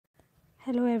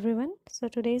Hello everyone. So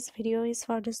today's video is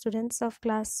for the students of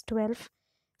class 12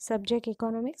 subject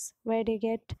economics, where they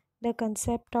get the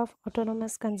concept of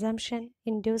autonomous consumption,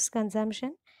 induced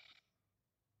consumption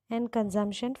and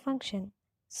consumption function.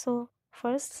 So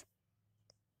first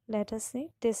let us see,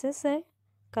 this is a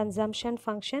consumption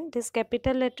function. This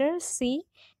capital letter C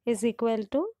is equal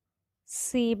to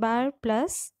C bar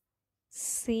plus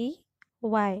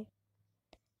CY.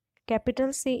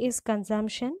 Capital C is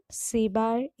consumption, C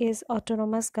bar is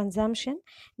autonomous consumption,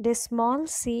 this small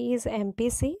c is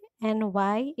MPC, and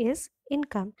Y is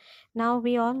income. Now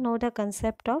we all know the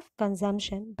concept of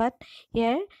consumption, but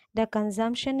here the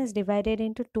consumption is divided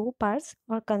into two parts,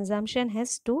 or consumption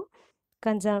has two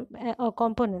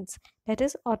components, that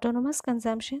is autonomous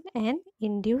consumption and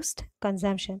induced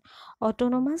consumption.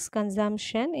 Autonomous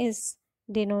consumption is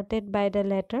denoted by the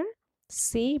letter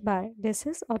C bar. This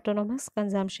is autonomous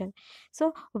consumption.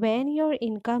 So when your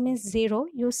income is zero,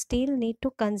 you still need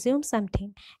to consume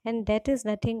something, and that is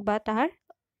nothing but our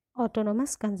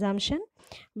autonomous consumption,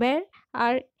 where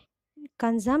our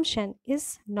consumption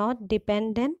is not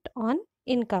dependent on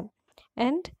income.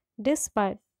 And this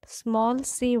part, small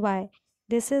cy,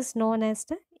 this is known as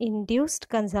the induced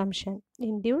consumption.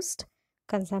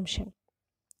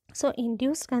 So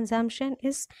induced consumption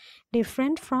is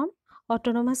different from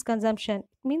autonomous consumption.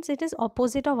 It means it is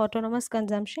opposite of autonomous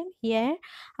consumption. Here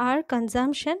our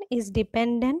consumption is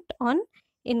dependent on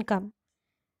income,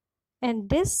 and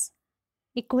this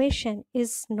equation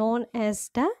is known as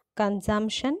the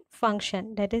consumption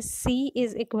function, that is C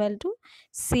is equal to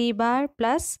C bar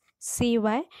plus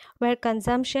CY, where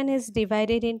consumption is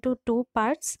divided into two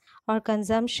parts, or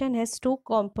consumption has two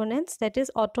components, that is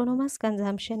autonomous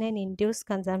consumption and induced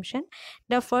consumption.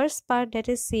 The first part, that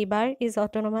is C bar, is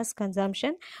autonomous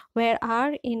consumption, where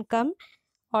our income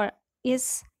or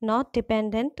is not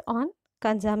dependent on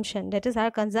consumption, that is our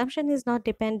consumption is not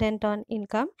dependent on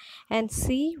income. And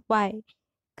CY,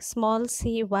 small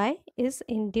cy, is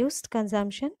induced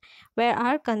consumption, where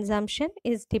our consumption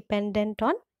is dependent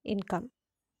on income.